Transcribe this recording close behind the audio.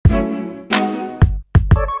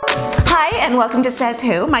Hi, and welcome to Says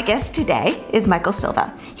Who. My guest today is Michael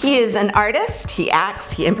Silva. He is an artist, he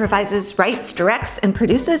acts, he improvises, writes, directs, and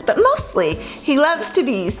produces, but mostly he loves to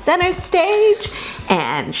be center stage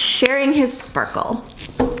and sharing his sparkle.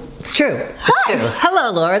 It's true. Hi. It's true.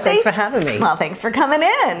 Hello, Laura. Thanks for having me. Well, thanks for coming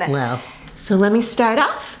in. Well. So let me start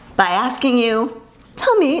off by asking you,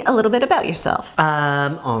 tell me a little bit about yourself.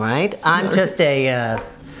 All right. I'm just a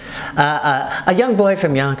young boy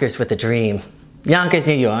from Yonkers with a dream. Yonkers,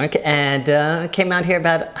 New York, and came out here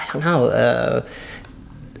about,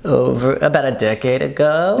 over about a decade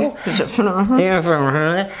ago.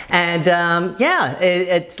 And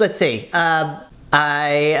let's see.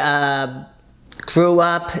 I grew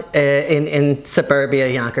up in suburbia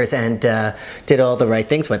Yonkers and did all the right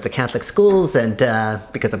things, went to Catholic schools and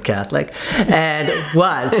because I'm Catholic, and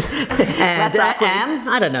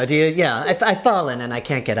I don't know, I've fallen and I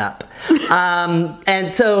can't get up.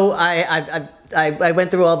 And so I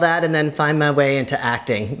went through all that and then find my way into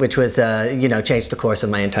acting, which was, changed the course of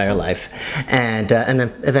my entire life. And then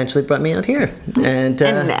eventually brought me out here. And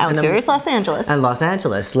now here's Los Angeles. And Los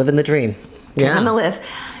Angeles, living the dream. Yeah. Living the live.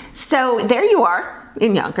 So there you are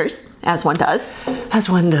in Yonkers, as one does. As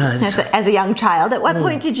one does. As a young child. At what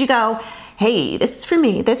point did you go, hey, this is for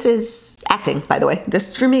me. This is acting, by the way. This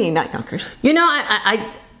is for me, not Yonkers. You know,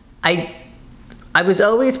 I was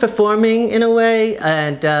always performing in a way,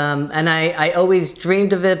 and I always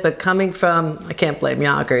dreamed of it, but coming from, I can't blame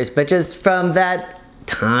Yonkers, but just from that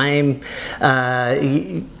time,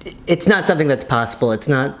 it's not something that's possible. It's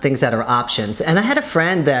not things that are options. And I had a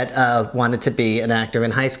friend that wanted to be an actor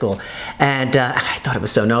in high school, and I thought it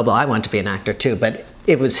was so noble. I wanted to be an actor too, but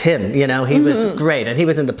it was him, he was great, and he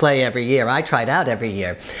was in the play every year. I tried out every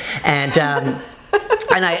year, and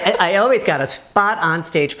and I always got a spot on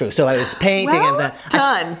stage crew, so I was painting. Well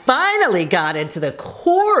done. I finally got into the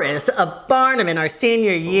chorus of Barnum in our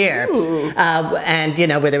senior year.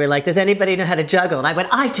 Where they were like, does anybody know how to juggle? And I went,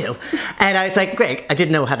 I do. And I was like, great, I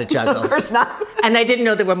didn't know how to juggle. Of course not. And I didn't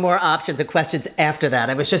know there were more options and questions after that.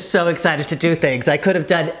 I was just so excited to do things. I could have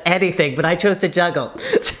done anything, but I chose to juggle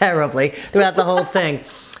terribly throughout the whole thing.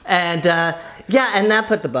 And and that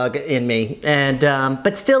put the bug in me. And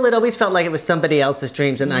but still, it always felt like it was somebody else's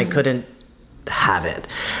dreams, and I couldn't have it.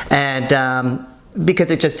 And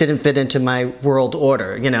because it just didn't fit into my world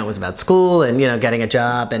order. It was about school and getting a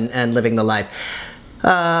job and living the life.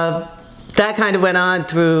 That kind of went on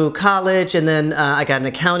through college, and then I got an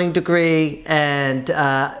accounting degree. And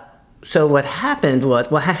so what happened was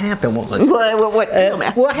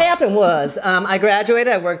I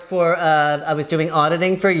graduated. I worked for I was doing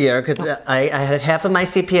auditing for a year because I had half of my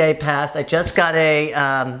CPA passed. I just got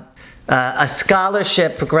a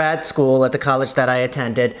scholarship for grad school at the college that I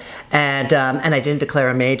attended, and I didn't declare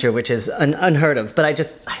a major, which is unheard of. But I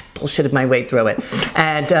bullshitted my way through it,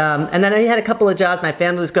 and then I had a couple of jobs. My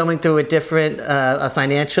family was going through a different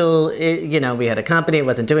financial. We had a company; it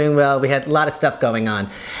wasn't doing well. We had a lot of stuff going on,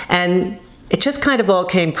 and it just kind of all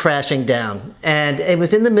came crashing down. And it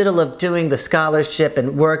was in the middle of doing the scholarship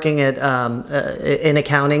and working at in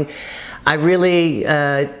accounting. I really.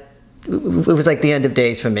 It was like the end of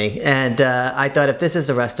days for me, and I thought, if this is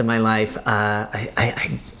the rest of my life, I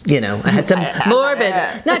had some morbid,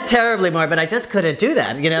 not terribly morbid. I just couldn't do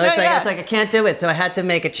that. It's like I can't do it. So I had to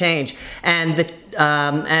make a change, and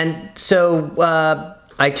so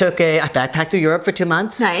I backpacked through Europe for 2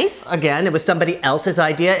 months. Nice. Again, it was somebody else's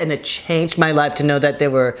idea, and it changed my life to know that there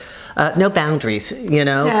were no boundaries.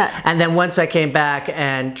 Yeah. And then once I came back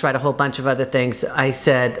and tried a whole bunch of other things, I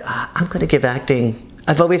said, I'm going to give acting.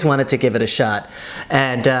 I've always wanted to give it a shot,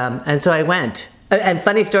 and so I went. And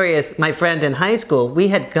funny story is, my friend in high school, we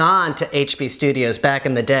had gone to HB Studios back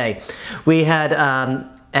in the day. We had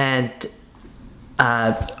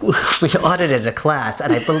we audited a class,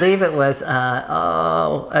 and I believe it was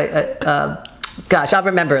gosh, I'll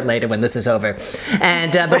remember it later when this is over.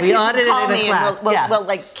 And but we audited in a class. We'll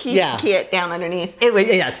key it down underneath.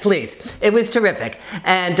 Yes, please. It was terrific.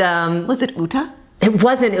 And was it Uta? It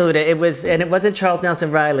wasn't Uda. It wasn't Charles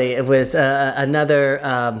Nelson Riley. It was another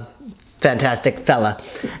fantastic fella,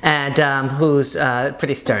 and who's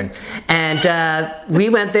pretty stern. And we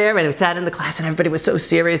went there, and we sat in the class, and everybody was so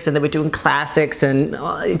serious, and they were doing classics, and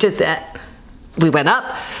we went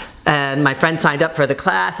up. And my friend signed up for the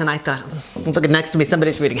class, and I thought, looking next to me,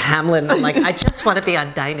 somebody's reading Hamlet, and I'm like, I just want to be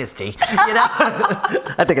on Dynasty,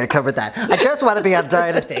 I think I covered that. I just want to be on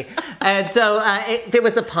Dynasty. And so there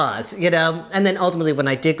was a pause, and then ultimately when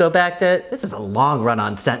I did go back to, this is a long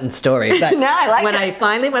run-on sentence story, but no, I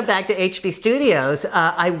finally went back to HB Studios,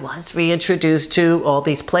 I was reintroduced to all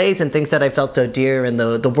these plays and things that I felt so dear, and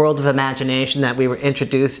the world of imagination that we were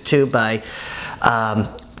introduced to by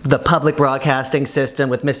the public broadcasting system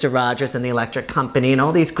with Mr. Rogers and the Electric Company and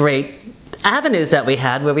all these great avenues that we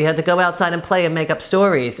had where we had to go outside and play and make up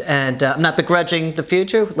stories. And I'm not begrudging the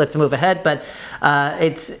future, let's move ahead, but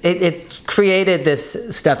it created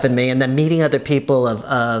this stuff in me, and then meeting other people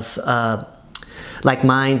of like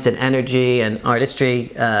minds and energy and artistry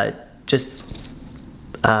just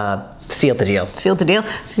sealed the deal. Sealed the deal.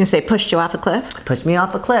 I was going to say, pushed you off a cliff. Pushed me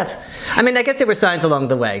off a cliff. I mean, I guess there were signs along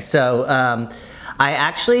the way. So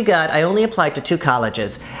I only applied to 2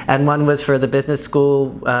 colleges, and one was for the business school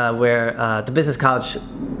where the business college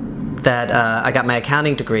that I got my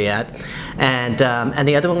accounting degree at, and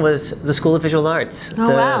the other one was the School of Visual Arts,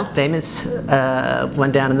 famous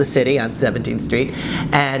one down in the city on 17th Street,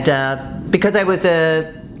 and because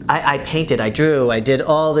I painted, I drew, I did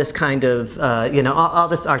all this kind of, all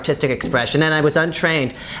this artistic expression, and I was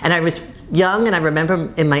untrained, and I was young, and I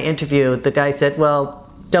remember in my interview, the guy said, well,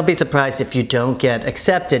 don't be surprised if you don't get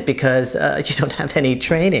accepted because you don't have any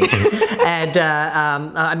training. And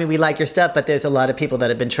I mean, we like your stuff, but there's a lot of people that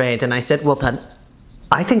have been trained. And I said, well, then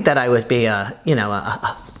I think that I would be a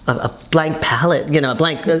blank palette, a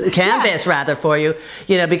blank canvas rather for you,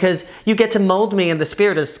 because you get to mold me in the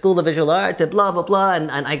spirit of School of Visual Arts and blah, blah, blah. And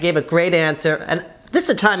I gave a great answer. And this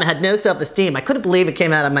is a time I had no self-esteem. I couldn't believe it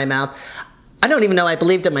came out of my mouth. I don't even know I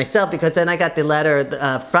believed it myself, because then I got the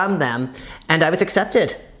letter from them and I was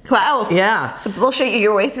accepted. Wow. Yeah. So bullshit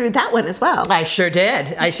your way through that one as well. I sure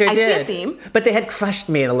did. I see a theme. But they had crushed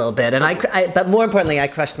me in a little bit, and but more importantly, I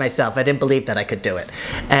crushed myself. I didn't believe that I could do it,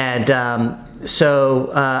 and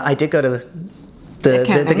so I did go to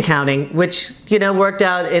the accounting, which worked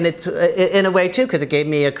out in a way too, because it gave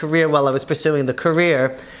me a career while I was pursuing the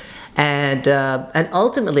career, and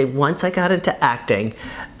ultimately once I got into acting.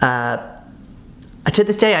 To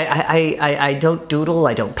this day, I don't doodle,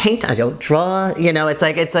 I don't paint, I don't draw. It's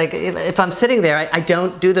like if I'm sitting there, I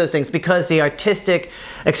don't do those things because the artistic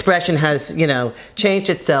expression has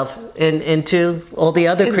changed itself into all the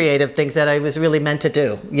other creative things that I was really meant to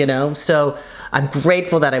do. So I'm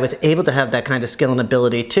grateful that I was able to have that kind of skill and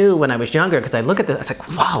ability too when I was younger, because I look at this, I was like,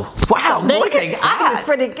 wow, amazing! I was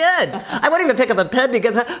pretty good. I wouldn't even pick up a pen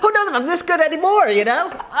because who knows if I'm this good anymore?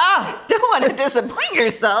 Don't want to disappoint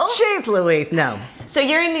yourself. Jeez Louise, no. So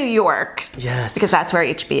you're in New York. Yes. Because that's where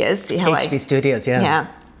HB is. HB Studios, yeah. Yeah.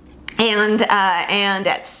 And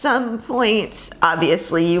at some point,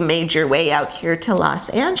 obviously, you made your way out here to Los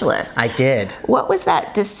Angeles. I did. What was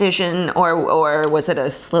that decision, or was it a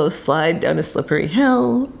slow slide down a slippery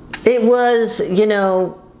hill? It was, it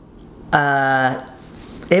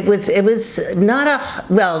was not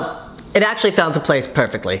it actually fell into place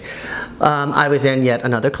perfectly. I was in yet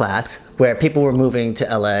another class where people were moving to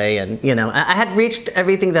LA, and I had reached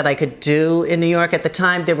everything that I could do in New York at the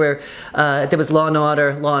time. There was Law and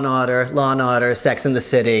Order, Sex and the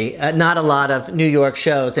City. Not a lot of New York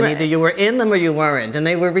shows, and either you were in them or you weren't, and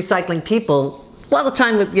they were recycling people. Well, the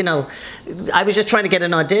time I was just trying to get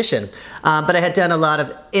an audition, but I had done a lot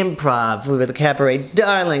of improv. We were the cabaret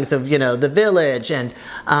darlings of the Village, and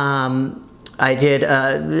I did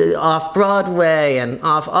off-Broadway and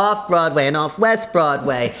off-Broadway and off-West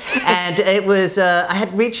Broadway. And it was, I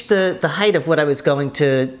had reached the height of what I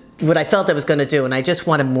felt I was going to do, and I just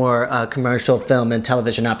wanted more commercial film and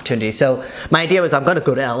television opportunities. So my idea was I'm going to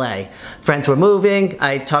go to LA. Friends were moving.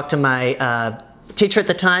 I talked to my teacher at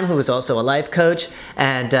the time, who was also a life coach,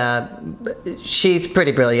 and she's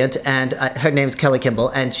pretty brilliant, and her name's Kelly Kimball,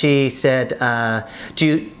 and she said,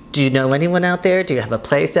 do you know anyone out there? Do you have a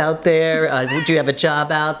place out there? Do you have a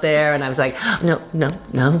job out there? And I was like, no.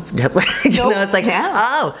 It's like,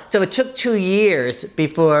 oh. So it took 2 years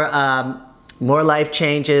before more life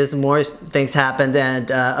changes, more things happened,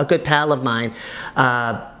 and a good pal of mine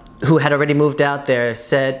who had already moved out there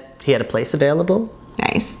said he had a place available.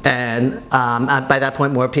 Nice. And by that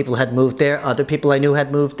point, more people had moved there. Other people I knew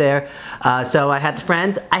had moved there. So I had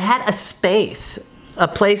friends. I had a space. A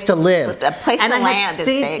place to live. A place to land is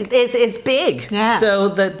big. It's big. Yeah. So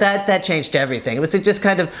that changed everything. It was just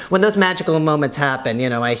kind of, when those magical moments happen,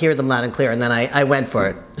 I hear them loud and clear, and then I went for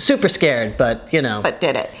it. Super scared, but But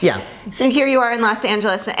did it. Yeah. So here you are in Los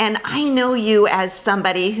Angeles, and I know you as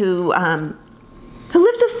somebody who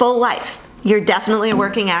lives a full life. You're definitely a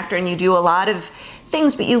working actor, and you do a lot of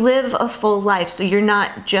things, but you live a full life. So you're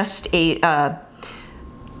not just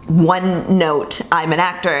one note, I'm an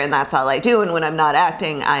actor and that's all I do, and when I'm not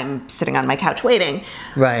acting, I'm sitting on my couch waiting.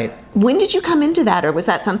 Right. When did you come into that, or was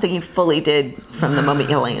that something you fully did from the moment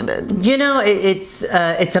you landed? You know, it's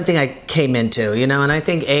something I came into, you know, and I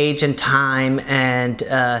think age and time and,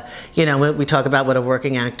 you know, we talk about what a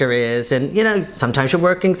working actor is, and, you know, sometimes you're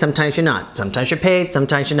working, sometimes you're not. Sometimes you're paid,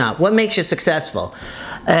 sometimes you're not. What makes you successful?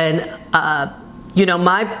 And, you know,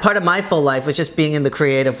 part of my full life was just being in the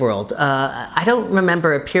creative world. I don't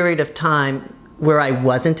remember a period of time where I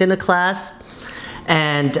wasn't in a class,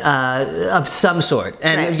 and of some sort.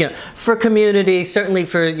 And right. you know, for community, certainly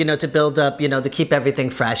for, you know, to build up, you know, to keep everything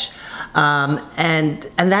fresh, and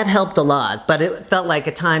that helped a lot. But it felt like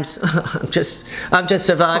at times I'm just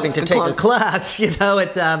surviving to take a class. You know,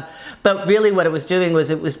 it's. But really, what it was doing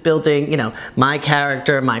was it was building, you know, my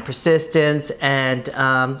character, my persistence, and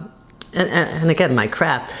again, my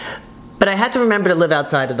craft. But I had to remember to live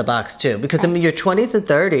outside of the box too, because in your 20s and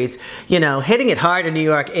 30s, you know, hitting it hard in New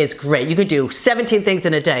York is great. You can do 17 things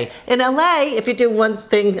in a day. In LA, if you do one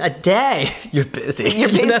thing a day, you're busy. You're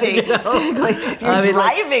busy. You know? Exactly. If you're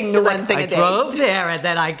driving to one thing a day. I drove there, and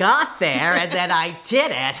then I got there, and then I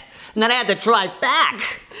did it, and then I had to drive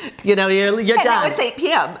back. You know, you're done. Now it's 8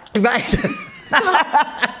 p.m. Right.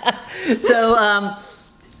 So,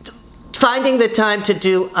 finding the time to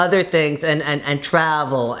do other things and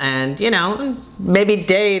travel and, you know, maybe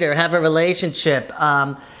date or have a relationship.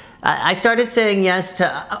 I started saying yes to,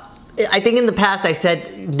 I think in the past I said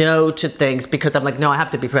no to things because I'm like, no, I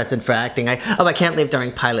have to be present for acting. I can't leave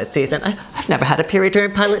during pilot season. I've never had a period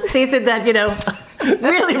during pilot season that, you know,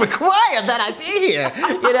 really required that I be here.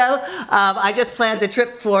 You know, I just planned a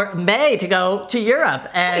trip for May to go to Europe,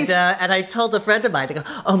 and I told a friend of mine, they go,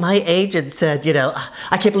 "Oh, my agent said, you know,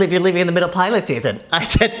 I can't believe you're leaving in the middle of pilot season." I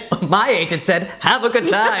said, "My agent said, have a good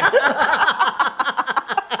time."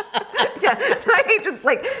 Yeah, my agent's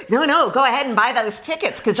like, no, go ahead and buy those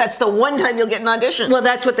tickets because that's the one time you'll get an audition. Well,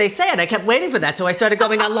 that's what they say, and I kept waiting for that, so I started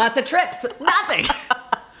going on lots of trips. Nothing.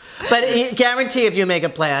 But guarantee if you make a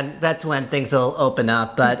plan, that's when things will open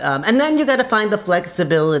up. But and then you got to find the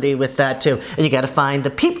flexibility with that too, and you got to find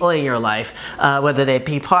the people in your life, whether they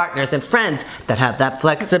be partners and friends that have that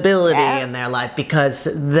flexibility in their life, because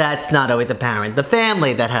that's not always apparent. The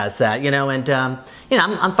family that has that, you know, and you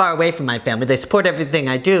know, I'm far away from my family. They support everything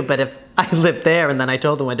I do, but if I lived there and then I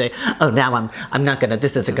told them one day, oh, now I'm not gonna,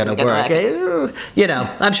 this isn't gonna work. You know,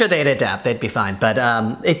 I'm sure they'd adapt, they'd be fine. But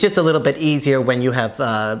it's just a little bit easier when you have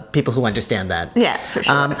people who understand that. Yeah, for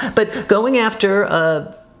sure. But going after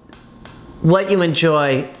what you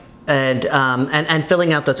enjoy and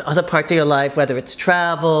filling out those other parts of your life, whether it's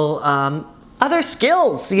travel, other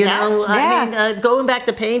skills, you know. I mean, going back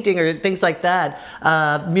to painting or things like that,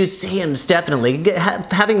 museums definitely.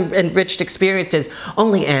 Having enriched experiences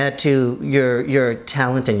only add to your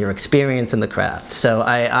talent and your experience in the craft. So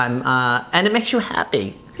and it makes you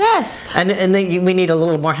happy. Yes. And then we need a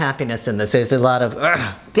little more happiness in this. There's a lot of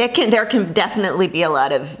there can definitely be a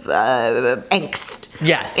lot of angst.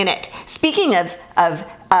 Yes. In it. Speaking of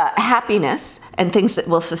happiness and things that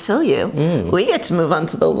will fulfill you, we get to move on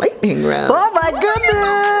to the lightning round. Oh my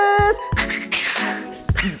goodness!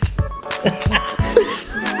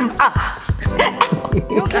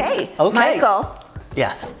 Okay. Okay. Michael.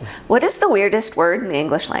 Yes. What is the weirdest word in the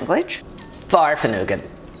English language? Farfanugan.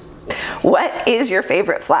 What is your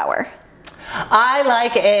favorite flower? I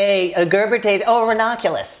like a Gerber daisy. Oh,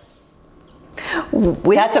 ranunculus.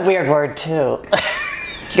 That's a weird word too.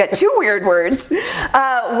 You got two weird words.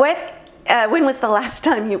 When was the last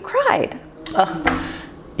time you cried?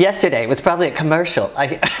 Yesterday. It was probably a commercial.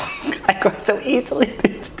 I cry so easily.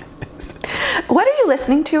 What are you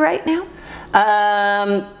listening to right now?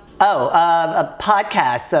 A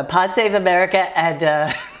podcast, Pod Save America, and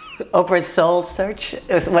Oprah's Soul Search.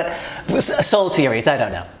 Soul series? I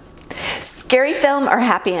don't know. Scary film or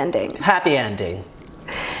happy endings? Happy ending.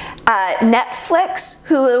 Netflix,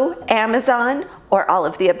 Hulu, Amazon, or all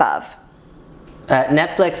of the above?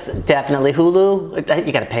 Netflix, definitely. Hulu,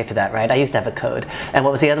 you got to pay for that, right? I used to have a code. And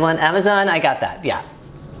what was the other one? Amazon, I got that, yeah.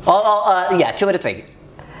 Yeah, 2 out of 3.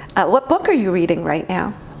 What book are you reading right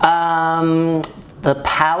now? The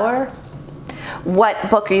Power. What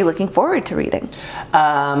book are you looking forward to reading?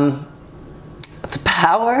 The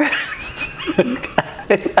Power.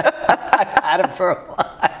 I've had it for a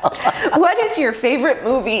while. What is your favorite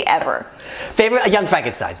movie ever? Favorite? Young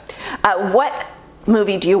Frankenstein. What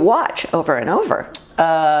movie do you watch over and over?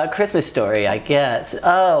 Christmas Story, I guess.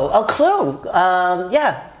 Clue.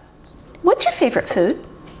 Yeah. What's your favorite food?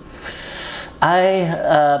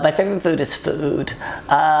 My favorite food is food.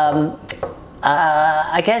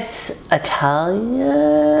 I guess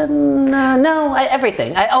Italian. No,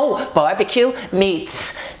 everything. Barbecue,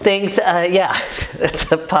 meats, things. Yeah,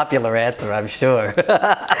 it's a popular answer, I'm sure.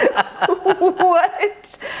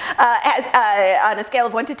 What? On a scale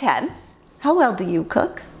of 1 to 10, how well do you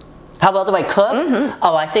cook? How well do I cook? Mm-hmm.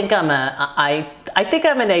 Oh, I think I'm an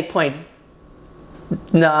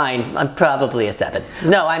 8.9. I'm probably a 7.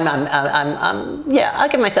 No, yeah, I'll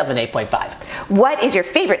give myself an 8.5. What is your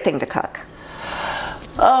favorite thing to cook?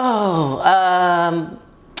 Oh,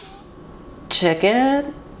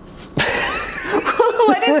 chicken.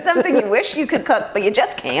 What is something you wish you could cook, but you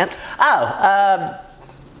just can't?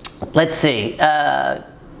 Let's see.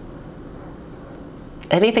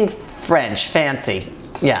 Anything French, fancy.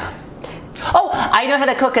 Yeah. Oh, I know how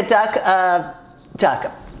to cook a duck.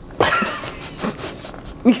 Duck.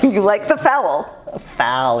 You like the fowl?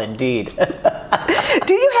 Fowl, indeed.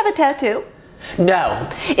 Do you have a tattoo? No.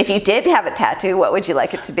 If you did have a tattoo, what would you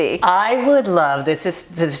like it to be? I would love, this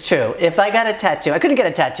is true. If I got a tattoo, I couldn't get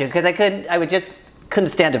a tattoo because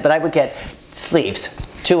couldn't stand it, but I would get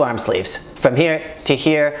sleeves, 2 arm sleeves. From here to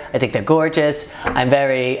here, I think they're gorgeous. I'm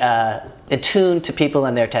very attuned to people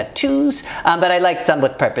and their tattoos, but I like some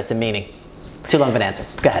with purpose and meaning. Too long of an answer.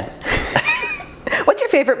 Go ahead. What's your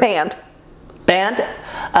favorite band? Band?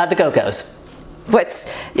 The Go-Go's. What's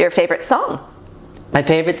your favorite song? My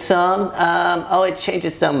favorite song? It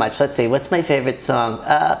changes so much. Let's see, what's my favorite song?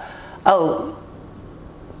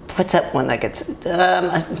 What's that one that gets...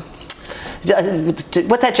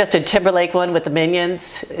 what's that Justin Timberlake one with the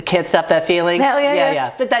Minions? Can't Stop That Feeling? Hell yeah.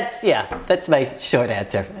 Yeah. But that's my short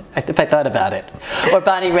answer, if I thought about it. Or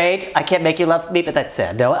Bonnie Raitt, I Can't Make You Love Me, but that's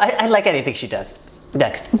sad. No, I like anything she does.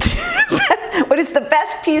 Next. What is the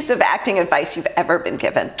best piece of acting advice you've ever been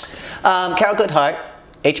given? Carol Goodhart,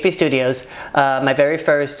 HB Studios, my very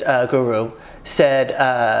first guru, said,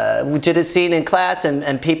 we did a scene in class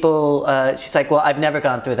and people, she's like, well, I've never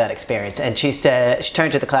gone through that experience. And she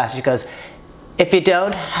turned to the class and she goes, if you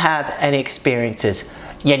don't have any experiences,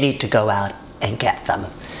 you need to go out and get them.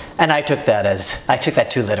 And I took that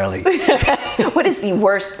too literally. What is the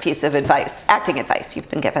worst piece of advice, acting advice you've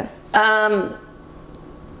been given?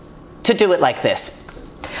 To do it like this.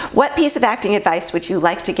 What piece of acting advice would you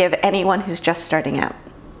like to give anyone who's just starting out?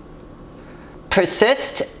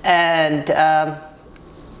 Persist and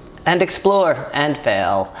explore and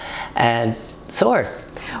fail and soar.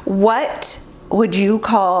 What would you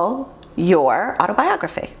call your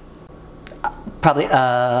autobiography? Probably,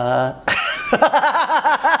 All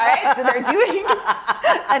right, so they're doing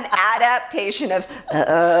an adaptation of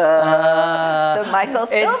the Michael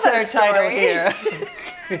Silva story. Title here.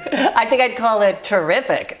 I think I'd call it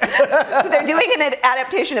Terrific. So they're doing an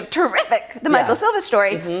adaptation of Terrific, the Michael Silva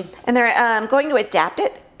story, and they're going to adapt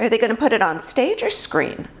it. Are they going to put it on stage or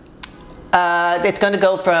screen? It's going to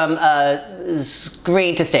go from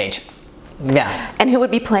screen to stage. Yeah. And who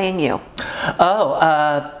would be playing you?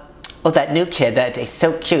 That new kid that is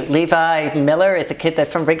so cute. Levi Miller is the kid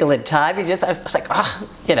that's from Wrinkle in Time. I was like,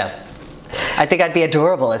 I think I'd be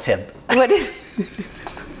adorable as him. What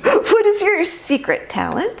is your secret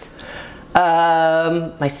talent?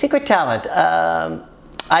 My secret talent.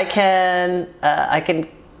 I can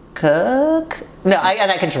cook. No,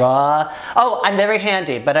 I can draw. Oh, I'm very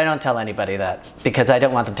handy, but I don't tell anybody that because I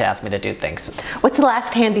don't want them to ask me to do things. What's the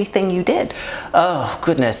last handy thing you did? Oh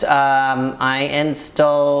goodness, I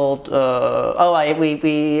installed. See,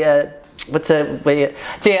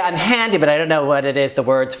 I'm handy, but I don't know what it is, the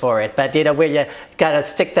words for it. But where you gotta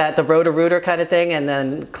stick the rotor kind of thing, and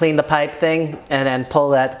then clean the pipe thing, and then pull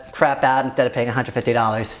that crap out instead of paying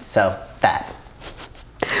 $150. So that.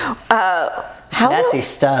 Messy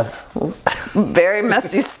stuff. Very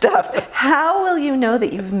messy stuff. How will you know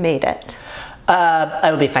that you've made it? I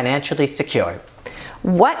will be financially secure.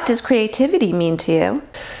 What does creativity mean to you?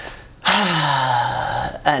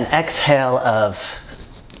 An exhale of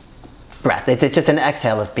breath. It's just an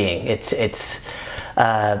exhale of being. It's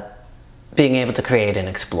being able to create and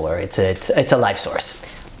explore. It's a life source.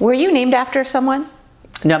 Were you named after someone?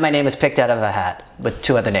 No, my name was picked out of a hat with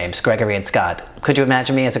 2 other names, Gregory and Scott. Could you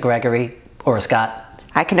imagine me as a Gregory or a Scott?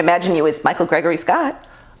 I can imagine you as Michael Gregory Scott.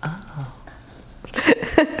 Oh.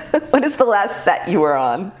 What is the last set you were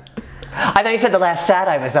on? I thought you said the last set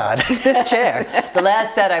I was on. This chair. The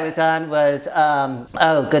last set I was on was,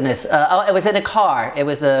 it was in a car. It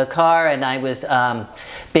was a car and I was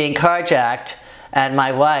being carjacked and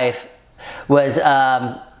my wife was,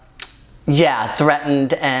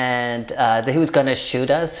 threatened and he was going to shoot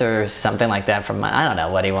us or something like that I don't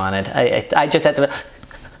know what he wanted. I just had to...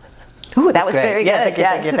 Ooh, that was great. Very good.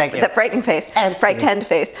 Thank you. The frightening face. And frightened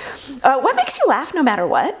face. What makes you laugh no matter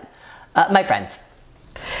what? My friends.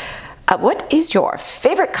 What is your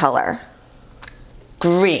favorite color?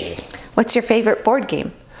 Green. What's your favorite board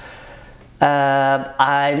game?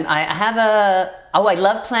 I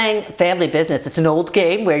love playing Family Business. It's an old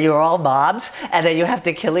game where you're all mobs and then you have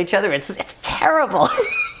to kill each other. It's terrible.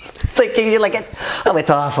 It's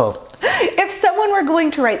awful. If someone were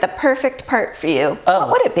going to write the perfect part for you, what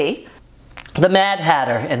would it be? The Mad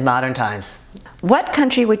Hatter in modern times. What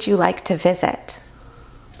country would you like to visit?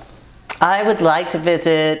 I would like to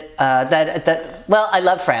visit, well, I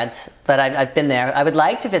love France, but I've been there. I would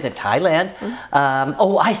like to visit Thailand.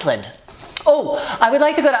 Iceland. I would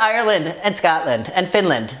like to go to Ireland and Scotland and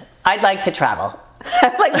Finland. I'd like to travel.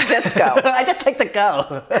 I'd like to just go. I just like to go.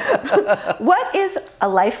 What is a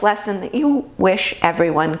life lesson that you wish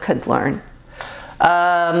everyone could learn?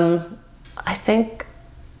 I think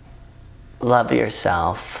love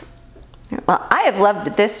yourself. Well, I have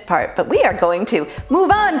loved this part, but we are going to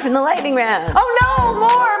move on from the lightning round. Oh no,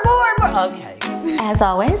 more. Okay. As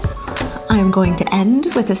always, I'm going to end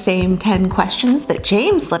with the same 10 questions that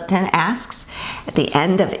James Lipton asks at the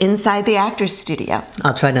end of Inside the Actors Studio.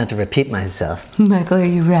 I'll try not to repeat myself. Michael, are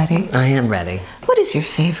you ready? I am ready. What is your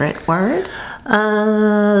favorite word?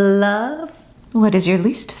 Love. What is your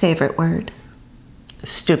least favorite word?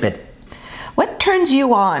 Stupid. What turns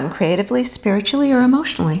you on creatively, spiritually, or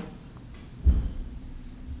emotionally?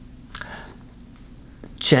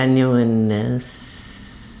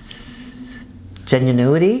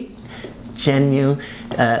 Genuinity?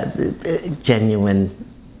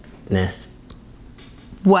 Genuineness.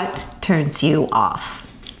 What turns you off?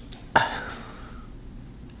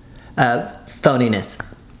 Phoniness.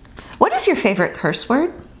 What is your favorite curse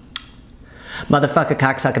word? Motherfucker,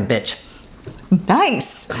 cocksucker, bitch.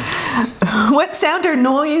 Nice. What sound or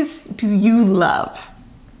noise do you love?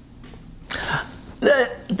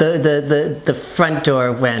 The front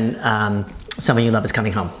door when someone you love is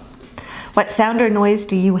coming home. What sound or noise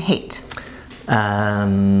do you hate?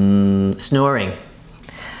 Snoring.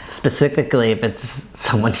 Specifically if it's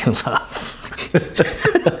someone you love.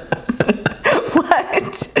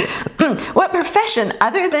 What profession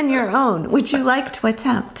other than your own would you like to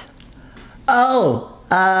attempt?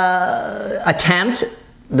 Attempt?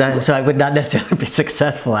 So I would not necessarily be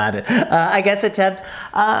successful at it. I guess attempt.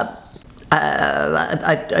 A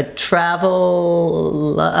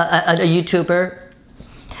travel, a YouTuber.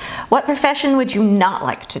 What profession would you not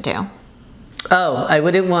like to do? I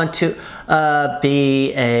wouldn't want to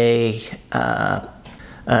be a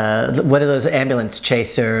what are those ambulance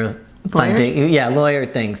chaser funding? Yeah, lawyer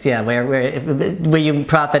things. Yeah, where you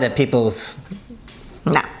profit at people's.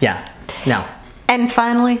 No. Yeah, no. And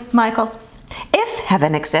finally, Michael, if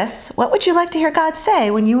heaven exists, what would you like to hear God say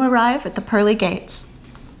when you arrive at the pearly gates?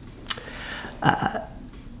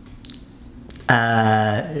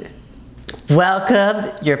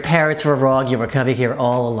 Welcome. Your parents were wrong. You were coming here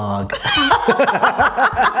all along.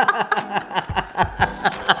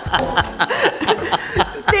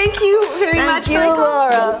 Thank you very much, Thank you, Michael.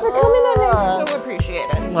 Laura. Thanks for coming on. I so appreciate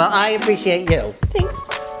it. Well, I appreciate you. Thanks.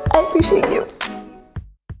 I appreciate you.